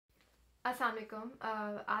अस्सलाम वालेकुम।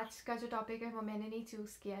 आज का जो टॉपिक है वो मैंने नहीं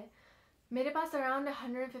चूज़ किया है। मेरे पास अराउंड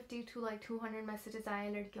 150 टू लाइक 200 मैसेजेस आए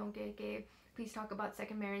हैं लड़कियों के कि please talk about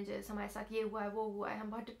second marriages, हमारे साथ ये हुआ है वो हुआ है,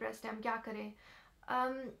 हम बहुत डिप्रेस्ड हैं, हम क्या करें।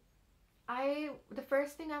 The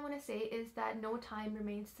first thing I want to say is that no time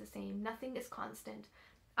remains the same. Nothing is constant.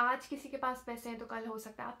 आज किसी के पास पैसे हैं तो कल हो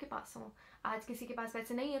सकता है आपके पास हो. आज किसी के पास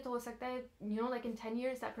पैसे नहीं है तो हो सकता है like in 10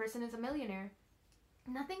 years that person is a millionaire.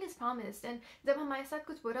 Nothing is promised. And जब हमारे साथ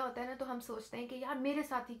कुछ बुरा होता है ना तो हम सोचते हैं कि यार मेरे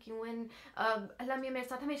साथ ही क्यों, and अल्लाह मियाँ मेरे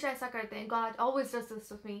साथ हमेशा ऐसा करते हैं, God always does this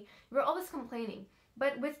with me. We're always complaining.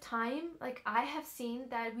 But with time, like I have seen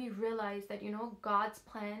that we realize that God's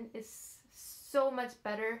plan is so much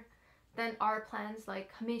better than our plans.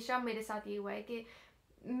 Like हमेशा मेरे साथ ये हुआ है कि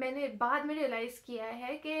मैंने बाद में रियलाइज किया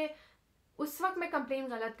है कि उस वक्त मैं कंप्लेन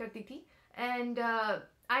गलत करती थी, and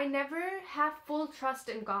I never have full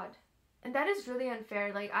trust in God. And that is really unfair.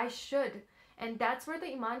 Like I should, and that's where the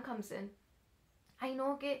iman comes in. I know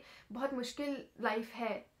कि बहुत मुश्किल life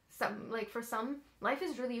है. For some, life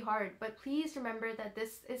is really hard. But please remember that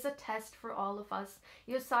this is a test for all of us.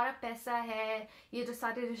 ये जो सारा पैसा है, ये जो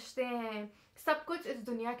सारे रिश्ते हैं, सब कुछ इस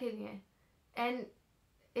दुनिया के लिए है. And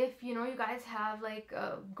if you guys have like a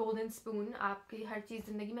golden spoon, आपकी हर चीज़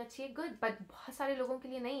ज़िंदगी में अच्छी है, good. But बहुत सारे लोगों के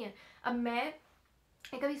लिए नहीं है. अब मैं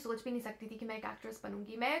कभी सोच भी नहीं सकती थी कि मैं एक एक्ट्रेस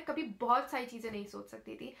बनूंगी. मैं कभी बहुत सारी चीज़ें नहीं सोच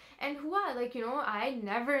सकती थी. एंड हुआ लाइक आई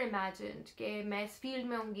नेवर इमेजिन्ड कि मैं इस फील्ड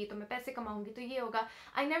में होंगी तो मैं पैसे कमाऊंगी तो ये होगा.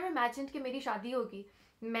 आई नेवर इमेजिन्ड कि मेरी शादी होगी.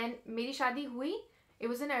 मेरी शादी हुई. It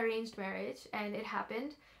was an arranged marriage and it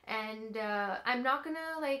happened. And I'm not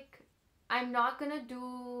gonna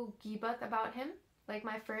do ghibat about him, like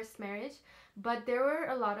my first marriage, but there were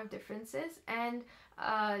a lot of differences. And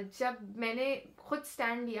जब मैंने खुद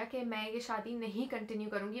स्टैंड लिया कि मैं ये शादी नहीं कंटिन्यू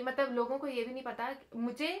करूँगी, मतलब लोगों को ये भी नहीं पता,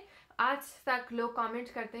 मुझे आज तक लोग कमेंट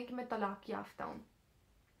करते हैं कि मैं तलाक याफ्ता हूँ.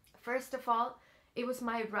 First of all, it was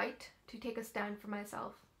my right to take a stand for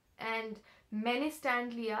myself. And मैंने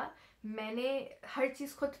स्टैंड लिया, मैंने हर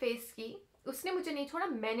चीज़ खुद फेस की. उसने मुझे नहीं छोड़ा,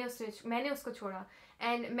 मैंने उसको छोड़ा.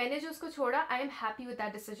 एंड मैंने जो उसको छोड़ा, I am happy with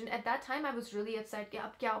that decision. At that time I was really upset कि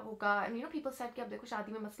अब क्या होगा. एंड पीपल सेड कि अब देखो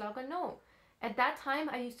शादी में मसला होगा. No, at that time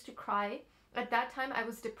I used to cry. At that time I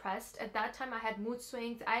was depressed. At that time I had mood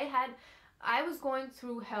swings. I was going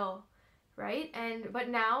through hell, right?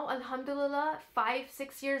 But now, alhamdulillah,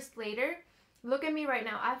 5-6 years later, look at me right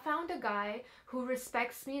now. I found a guy who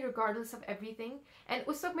respects me regardless of everything.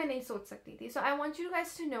 And us waqt main nahi soch sakti thi. So I want you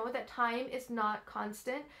guys to know that time is not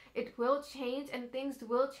constant. It will change and things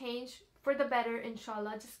will change for the better,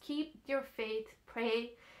 inshallah. Just keep your faith, pray,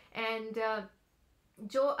 and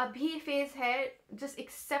जो अभी phase है, just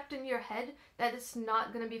accept in your head that it's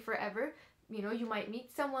not gonna be forever. You might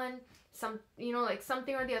meet someone, like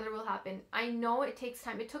something or the other will happen. I know it takes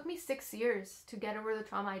time. It took me 6 years to get over the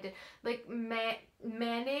trauma I did. Like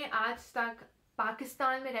मैंने आज तक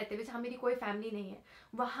पाकिस्तान में रहते हुए, जहाँ मेरी कोई family नहीं है,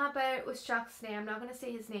 वहाँ पर उस शख्स ने, I'm not gonna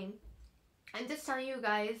say his name, I'm just telling you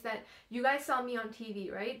guys that you guys saw me on TV,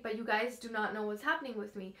 right? But you guys do not know what's happening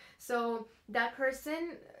with me. So that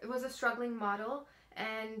person was a struggling model.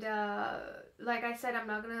 And like I said, I'm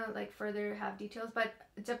not gonna like further have details, but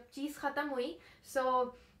जब चीज़ ख़त्म हुई, so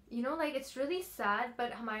like it's really sad,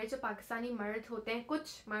 but हमारे जो पाकिस्तानी मर्द होते हैं,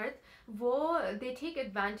 कुछ मर्द, वो they take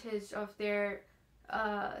advantage of their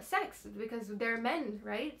sex because they're men,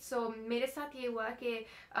 right? So मेरे साथ ये हुआ कि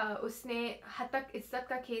उसने हद तक इज्जत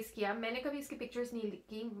का केस किया. मैंने कभी इसकी पिक्चर्स नहीं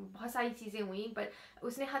की, बहुत सारी चीज़ें हुई, but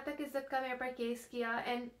उसने हद तक इज्जत का मेरे पर केस किया.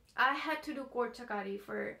 And I had to do court चकारी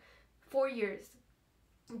for 4 years.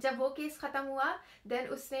 जब वो केस ख़त्म हुआ, देन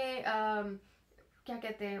उसने क्या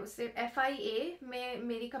कहते हैं, उसने FIA में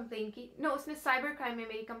मेरी कंप्लेन की. उसने साइबर क्राइम में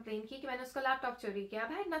मेरी कंप्लेन की कि मैंने उसका लैपटॉप चोरी किया.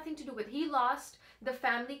 I had nothing to do with it. He lost the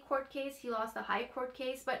family court case, he lost the high court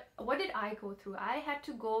case, but what did I go through? I had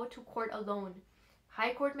to go to court alone.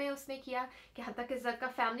 High court में उसने किया कि हद तक इज्जत का.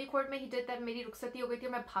 Family court में he did that, मेरी रुखसती हो गई थी,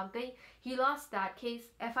 मैं भाग गई. He lost that case.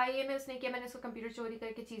 FIA में उसने किया, मैंने उसको कंप्यूटर चोरी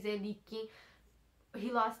करके चीज़ें लीक की. He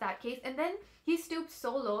lost that case. And then he stooped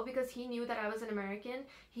so low because he knew that I was an American.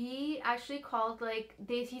 He actually called,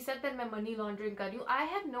 he said that मैं money laundering कर रही हूँ. I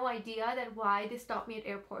have no idea that why they stopped me at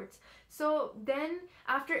airports. So then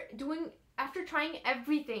after trying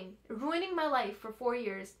everything, ruining my life for 4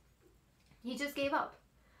 years, he just gave up,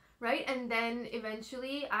 right? And then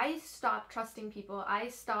eventually I stopped trusting people. I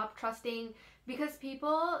stopped trusting because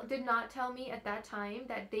people did not tell me at that time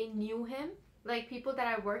that they knew him. Like people that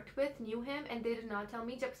I worked with knew him and they did not tell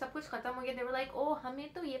me. जब सब कुछ खत्म हो गया, they were like, oh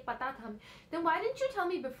हमें तो ये पता था. Then why didn't you tell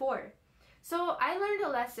me before? So I learned a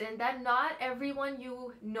lesson that not everyone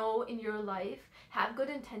you know in your life have good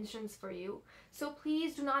intentions for you. So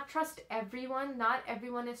please do not trust everyone. Not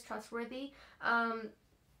everyone is trustworthy.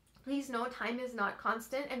 Please know time is not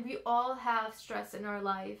constant and we all have stress in our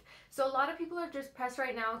life. So a lot of people are depressed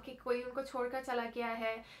right now कि कोई उनको छोड़कर चला गया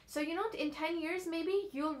है. So you know, in 10 years maybe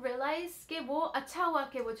you'll realize कि वो अच्छा हुआ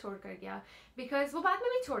कि वो छोड़कर गया, because वो बाद में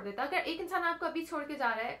भी छोड़ देता. अगर एक इंसान आपको अभी छोड़ के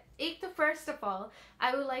जा रहा है, एक तो first of all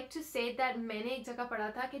I would like to say that मैंने एक जगह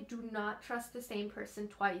पढ़ा था कि do not trust the same person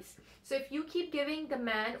twice. So if you keep giving the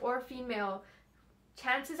man or female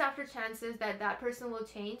chances after chances that that person will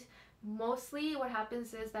change, mostly what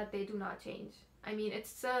happens is that they do not change. I mean,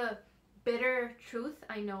 it's a bitter truth,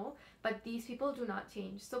 I know, but these people do not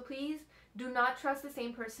change. So please do not trust the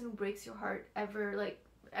same person who breaks your heart ever, like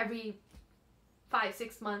every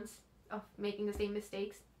 5-6 months of making the same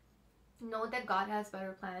mistakes. Know that God has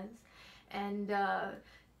better plans, and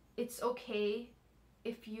it's okay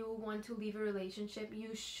if you want to leave a relationship.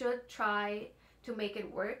 You should try to make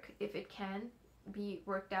it work if it can be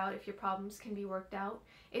worked out, if your problems can be worked out.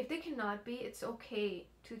 If they cannot be, it's okay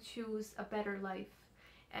to choose a better life.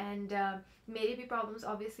 And मेरे भी problems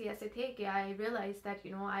obviously ऐसे थे कि I realized that,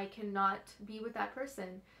 you know, I cannot be with that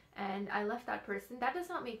person and I left that person. That does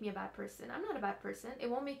not make me a bad person. I'm not a bad person. It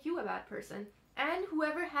won't make you a bad person. And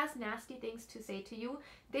whoever has nasty things to say to you,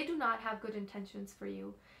 they do not have good intentions for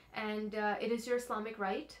you. And it is your Islamic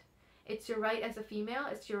right. It's your right as a female,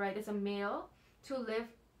 it's your right as a male to live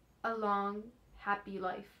a long, happy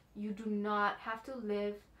life. You do not have to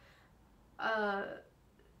live a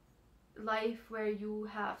life where you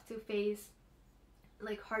have to face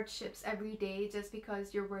like hardships every day just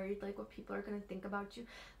because you're worried like what people are gonna think about you.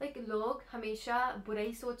 Like लोग हमेशा बुरा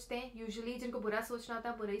ही सोचते हैं. Usually जिनको बुरा सोचना होता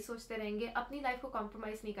है बुरा ही सोचते रहेंगे, अपनी लाइफ को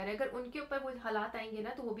कॉम्प्रोमाइज़ नहीं करें. अगर उनके ऊपर वो हालात आएंगे ना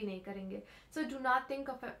तो वो भी नहीं करेंगे. So do not think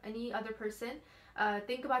of any other person.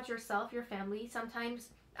 Think about yourself, your family. Sometimes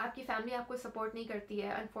आपकी फैमिली आपको सपोर्ट नहीं करती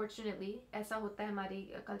है, unfortunately ऐसा होता है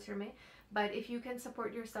हमारे कल्चर में. But if you can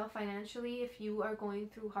support yourself financially, if you are going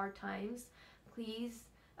through hard times, please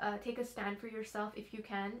take a stand for yourself if you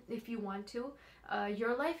can, if you want to.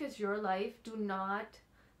 Your life is your life. Do not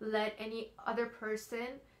let any other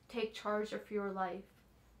person take charge of your life.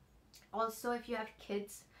 Also, if you have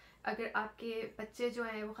kids, अगर आपके बच्चे जो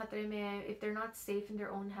हैं वो ख़तरे में हैं, if they're not safe in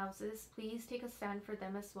their own houses, please take a stand for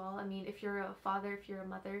them as well. I mean, if you're a father, if you're a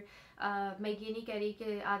mother, मैं ये नहीं कह रही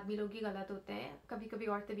कि आदमी लोग ही गलत होते हैं, कभी कभी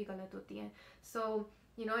औरतें भी गलत होती हैं. So,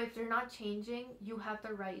 you know, if they're not changing, you have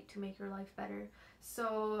the right to make your life better. So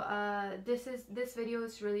this video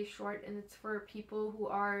is really short and it's for people who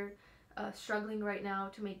are struggling right now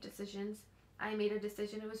to make decisions. I made a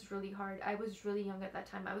decision. It was really hard. I was really young at that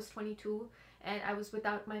time. I was 22 and I was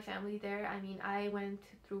without my family there. I mean, I went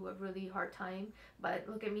through a really hard time, but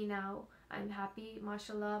look at me now. I'm happy,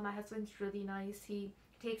 mashallah. My husband's really nice. He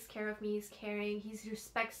takes care of me, he's caring, he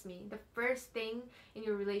respects me. The first thing in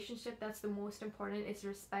your relationship that's the most important is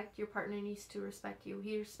respect. Your partner needs to respect you.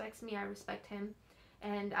 He respects me, I respect him.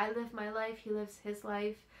 And I live my life, he lives his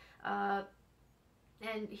life.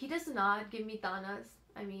 And he does not give me tanas.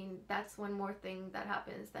 I mean, that's one more thing that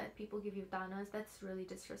happens, that people give you tanas. That's really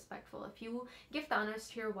disrespectful. If you give tanas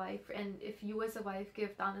to your wife, and if you as a wife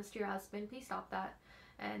give tanas to your husband, please stop that.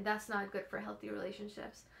 And that's not good for healthy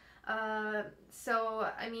relationships. So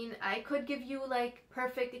I mean, I could give you like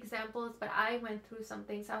perfect examples, but I went through some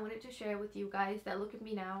things I wanted to share with you guys that look at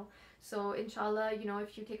me now. So inshallah, you know,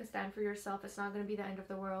 if you take a stand for yourself, it's not going to be the end of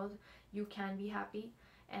the world. You can be happy.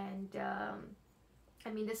 And I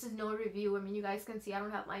mean, this is no review. I mean, you guys can see I don't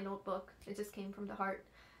have my notebook. It just came from the heart.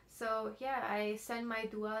 So yeah, I send my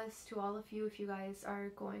duas to all of you if you guys are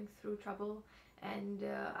going through trouble, and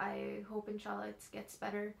I hope inshallah it gets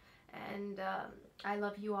better. And I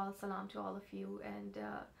love you all. Salam to all of you. And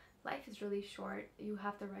life is really short. You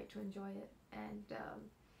have the right to enjoy it. And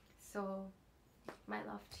so my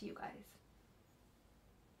love to you guys.